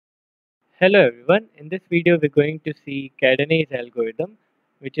Hello everyone, in this video we're going to see Kadane's algorithm,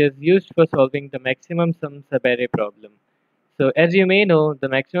 which is used for solving the maximum sum subarray problem. So as you may know, the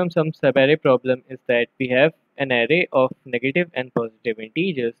maximum sum subarray problem is that we have an array of negative and positive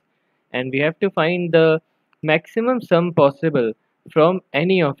integers, and we have to find the maximum sum possible from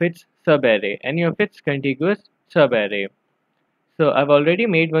any of its subarray, any of its contiguous subarray. So I've already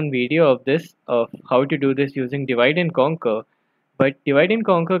made one video of this, of how to do this using divide and conquer, but divide and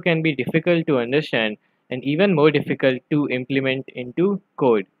conquer can be difficult to understand and even more difficult to implement into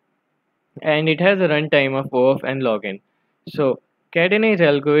code. And it has a runtime of O of n log n. So Cadena's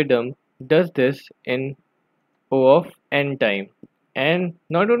algorithm does this in O of n time. And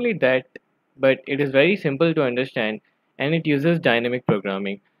not only that, but it is very simple to understand and it uses dynamic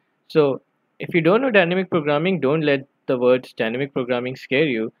programming. So if you don't know dynamic programming, don't let the words dynamic programming scare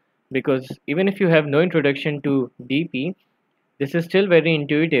you, because even if you have no introduction to DP, this is still very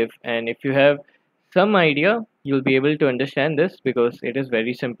intuitive, and if you have some idea, you'll be able to understand this because it is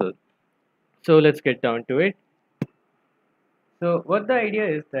very simple. So let's get down to it. So what the idea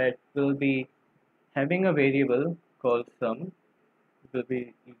is that we'll be having a variable called sum, will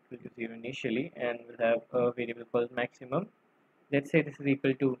be equal to 0 initially, and we'll have a variable called maximum. Let's say this is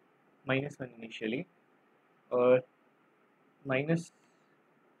equal to -1 initially, or minus,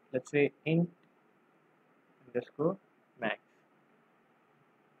 let's say, int underscore max.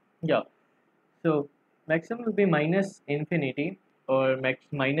 Yeah, so maximum will be minus infinity or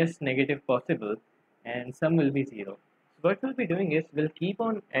minus negative possible, and sum will be 0. So what we'll be doing is we'll keep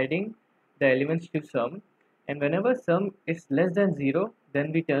on adding the elements to sum, and whenever sum is less than 0,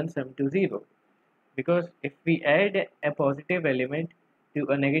 then we turn sum to 0. Because if we add a positive element to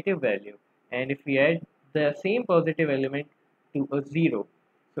a negative value, and if we add the same positive element to a 0,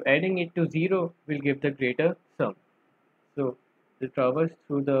 so adding it to 0 will give the greater sum. So we'll traverse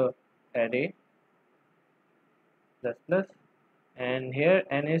through the array plus plus, and here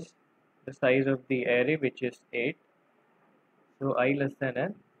n is the size of the array, which is 8, so I less than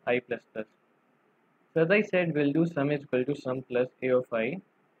n, I plus plus. So as I said, we'll do sum is equal to sum plus a of I,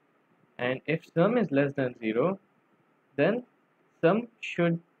 and if sum is less than 0, then sum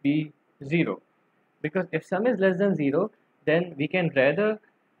should be 0, because if sum is less than 0, then we can rather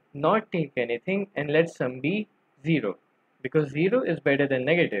not take anything and let sum be 0, because 0 is better than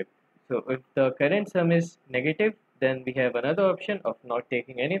negative. So if the current sum is negative, then we have another option of not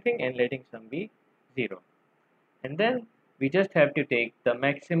taking anything and letting sum be 0. And then we just have to take the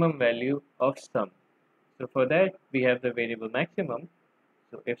maximum value of sum. So for that we have the variable maximum.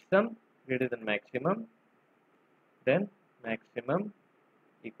 So if sum greater than maximum, then maximum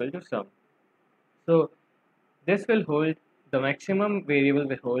equal to sum. So this will hold, the maximum variable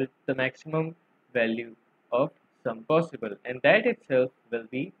will hold the maximum value of sum possible, and that itself will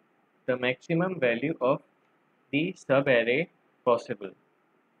be the maximum value of the subarray possible.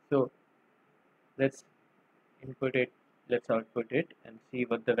 So let's input it, let's output it and see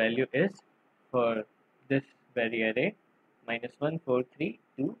what the value is for this very array: -1, 4, 3,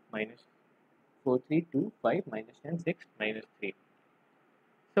 2, minus 4, 3, 2, 5, -10, 6, -3.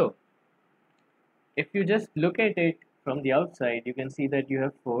 So if you just look at it from the outside, you can see that you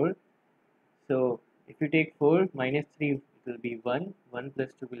have 4. So if you take 4 minus 3, it will be 1, 1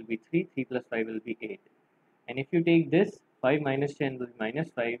 plus 2 will be 3, 3 plus 5 will be 8. And if you take this, 5 minus 10 will be minus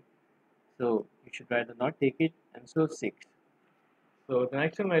 5, so you should rather not take it, and so 6. So the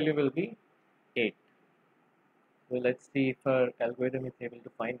maximum value will be 8. So let's see if our algorithm is able to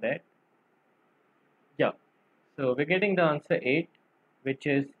find that. Yeah, so we're getting the answer 8, which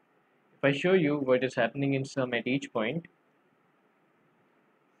is, if I show you what is happening in sum at each point,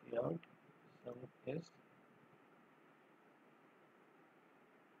 see out, sum is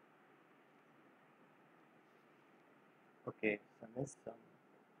okay, sum is sum.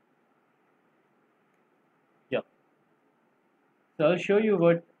 Yeah. So I'll show you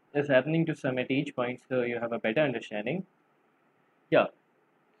what is happening to sum at each point so you have a better understanding. Yeah.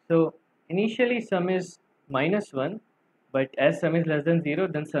 So initially sum is -1, but as sum is less than 0,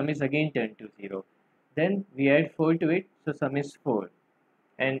 then sum is again turned to 0. Then we add 4 to it, so sum is 4.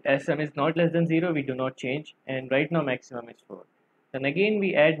 And as sum is not less than 0, we do not change, and right now maximum is 4. Then again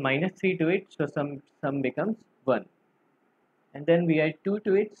we add -3 to it, so sum becomes 1. And then we add 2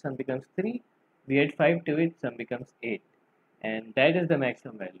 to it, sum becomes 3. We add 5 to it, sum becomes 8. And that is the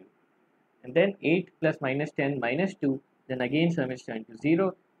maximum value. And then 8 plus -10 minus 2, then again sum is turned to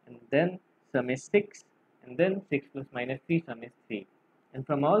 0, and then sum is 6, and then 6 plus -3, sum is 3. And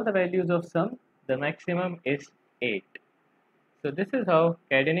from all the values of sum, the maximum is 8. So this is how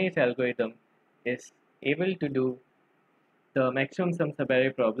Cadene's algorithm is able to do the maximum sum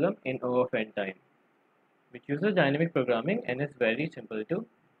subarray problem in O of n time, which uses dynamic programming and is very simple to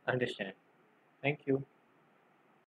understand. Thank you.